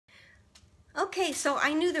Okay, so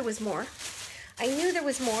I knew there was more. I knew there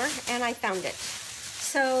was more, and I found it.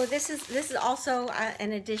 So this is also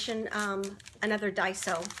an addition, another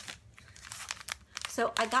Daiso.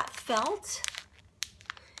 So I got felt,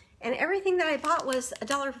 and everything that I bought was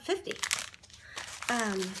 $1.50.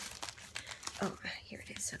 Oh, here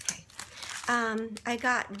it is. Okay. I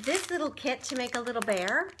got this little kit to make a little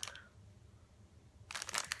bear,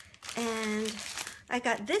 and I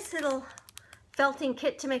got this little felting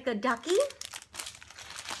kit to make a ducky.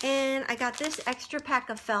 And I got this extra pack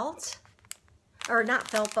of felt, or not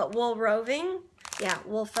felt, but wool roving. Yeah,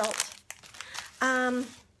 wool felt.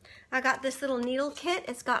 I got this little needle kit.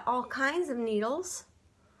 It's got all kinds of needles.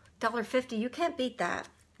 $1.50, you can't beat that.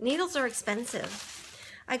 Needles are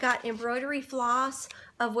expensive. I got embroidery floss,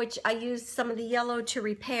 of which I used some of the yellow to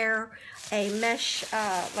repair a mesh,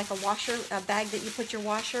 like a washer, a bag that you put your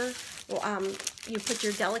washer, you put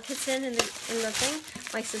your delicates in the thing.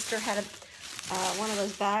 My sister had one of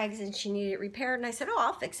those bags and she needed it repaired, and I said, oh,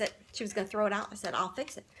 I'll fix it. She was gonna throw it out. I said, I'll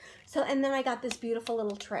fix it. So, and then I got this beautiful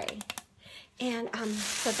little tray. And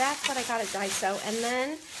so that's what I got at Daiso. And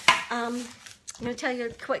then I'm gonna tell you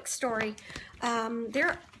a quick story.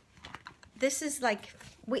 This is like,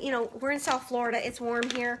 we're in South Florida. It's warm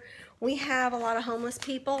here. We have a lot of homeless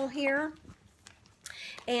people here.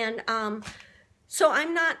 And so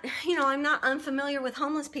I'm not, I'm not unfamiliar with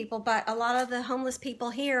homeless people, but a lot of the homeless people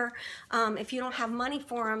here, if you don't have money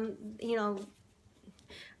for them,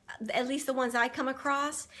 at least the ones I come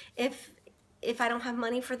across, if I don't have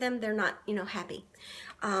money for them, they're not, happy.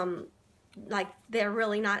 Like, they're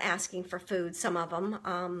really not asking for food, some of them.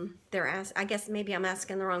 I guess maybe I'm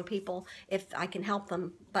asking the wrong people if I can help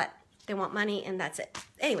them, but they want money and that's it.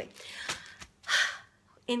 Anyway,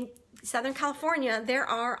 in Southern California, there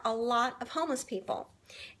are a lot of homeless people.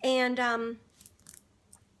 And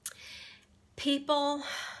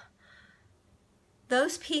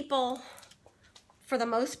those people, for the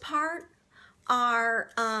most part, are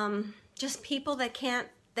just people that can't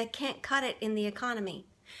cut it in the economy.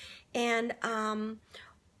 And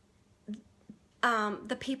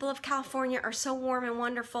the people of California are so warm and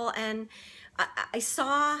wonderful, and I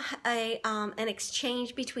saw an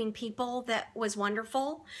exchange between people that was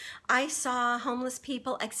wonderful. I saw homeless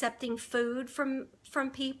people accepting food from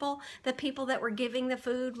people. The people that were giving the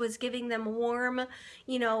food was giving them warm,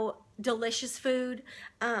 delicious food.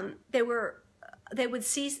 I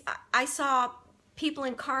saw people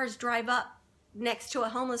in cars drive up next to a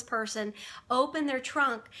homeless person, open their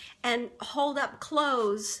trunk and hold up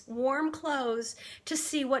clothes, warm clothes, to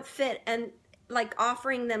see what fit, and like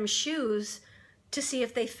offering them shoes to see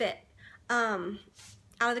if they fit, out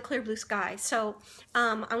of the clear blue sky. So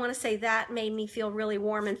I want to say that made me feel really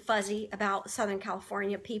warm and fuzzy about Southern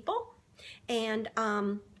California people. And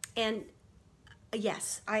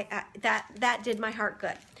yes, that did my heart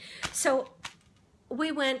good. So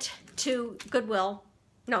we went to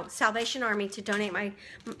Salvation Army to donate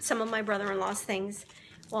some of my brother-in-law's things.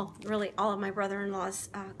 Well, really all of my brother-in-law's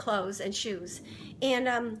clothes and shoes.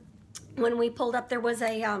 And when we pulled up, there was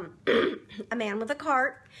a man with a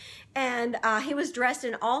cart, and he was dressed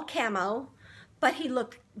in all camo, but he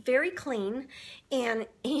looked very clean, and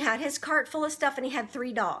he had his cart full of stuff, and he had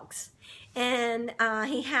 3 dogs. And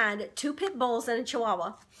he had 2 pit bulls and a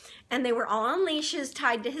chihuahua, and they were all on leashes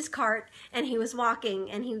tied to his cart, and he was walking,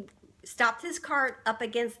 and he stopped his cart up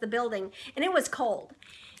against the building, and it was cold.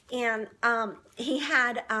 And he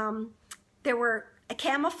had, there were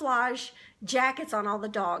camouflage jackets on all the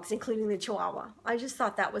dogs, including the chihuahua. I just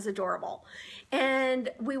thought that was adorable. And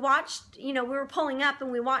we watched, we were pulling up,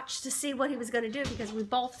 and we watched to see what he was going to do, because we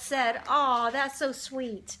both said, oh, that's so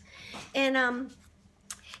sweet. And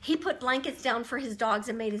he put blankets down for his dogs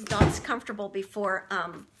and made his dogs comfortable before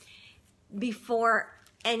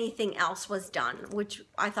anything else was done, which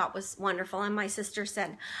I thought was wonderful. And my sister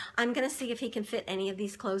said, I'm going to see if he can fit any of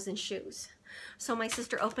these clothes and shoes. So my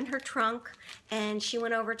sister opened her trunk, and she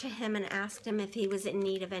went over to him and asked him if he was in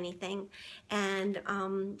need of anything. And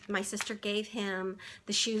my sister gave him,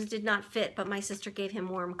 the shoes did not fit, but my sister gave him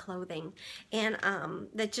warm clothing. And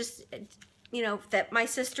that just, that my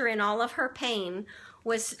sister, in all of her pain,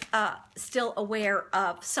 was still aware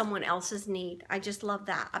of someone else's need. I just love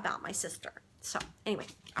that about my sister. So anyway,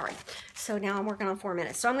 all right. So now I'm working on 4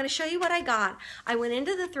 minutes. So I'm going to show you what I got. I went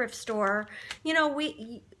into the thrift store.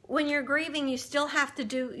 When you're grieving, you still have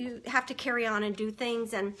to carry on and do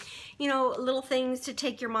things, and little things to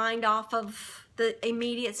take your mind off of the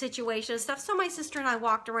immediate situation and stuff. So my sister and I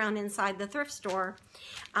walked around inside the thrift store,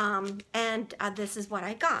 and this is what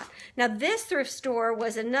I got. Now this thrift store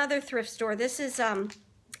was another thrift store. This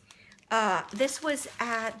was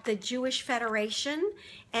at the Jewish Federation,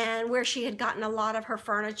 and where she had gotten a lot of her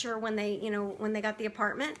furniture when they, when they got the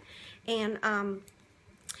apartment. And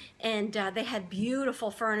they had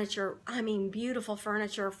beautiful furniture. I mean, beautiful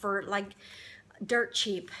furniture for like dirt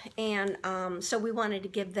cheap. And so we wanted to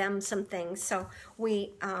give them some things. So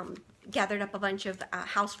we gathered up a bunch of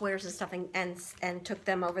housewares and stuff and took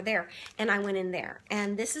them over there. And I went in there.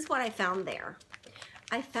 And this is what I found there.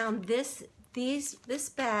 I found this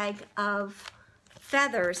bag of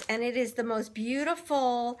feathers, and it is the most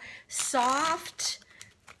beautiful, soft,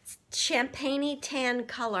 champagne-y tan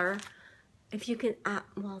color. If you can,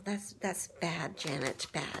 well, that's bad, Janet,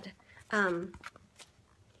 bad.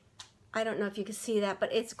 I don't know if you can see that,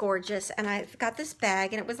 but it's gorgeous. And I got this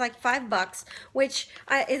bag, and it was like $5, which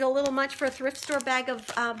is a little much for a thrift store bag of,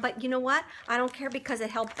 but you know what? I don't care because it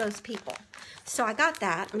helped those people. So I got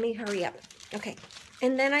that. Let me hurry up. Okay.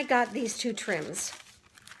 And then I got these two trims.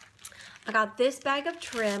 I got this bag of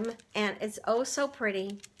trim, and it's oh so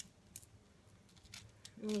pretty.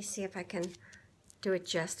 Let me see if I can do it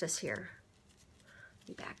justice here.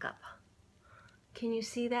 Back up. Can you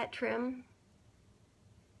see that trim?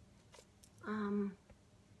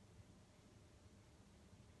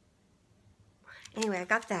 Anyway, I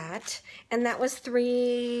got that, and that was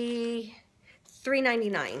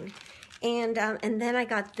 $3.99. And then I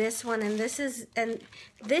got this one, and these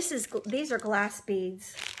are glass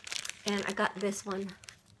beads, and I got this one,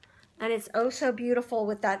 and it's oh so beautiful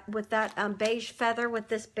with that beige feather with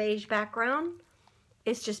this beige background.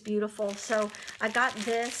 It's just beautiful. So I got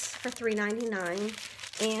this for $3.99,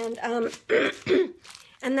 and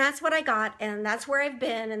and that's what I got, and that's where I've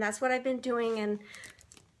been, and that's what I've been doing. And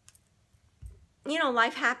you know,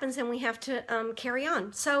 life happens, and we have to carry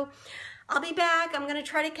on. So I'll be back. I'm going to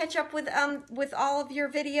try to catch up with all of your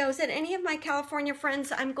videos. And any of my California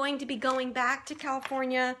friends, I'm going to be going back to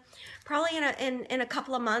California probably in a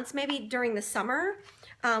couple of months, maybe during the summer,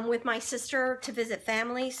 with my sister to visit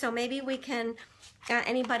family. So maybe we can,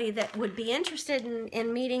 anybody that would be interested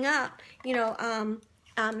in meeting up, you know,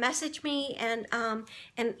 message me, and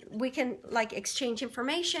we can like exchange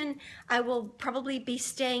information. I will probably be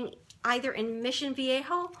staying either in Mission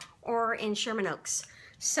Viejo or in Sherman Oaks.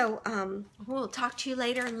 So we'll talk to you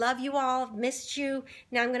later. Love you all. Missed you.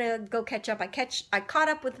 Now I'm gonna go catch up. I caught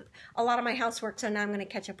up with a lot of my housework, so now I'm gonna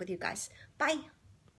catch up with you guys. Bye.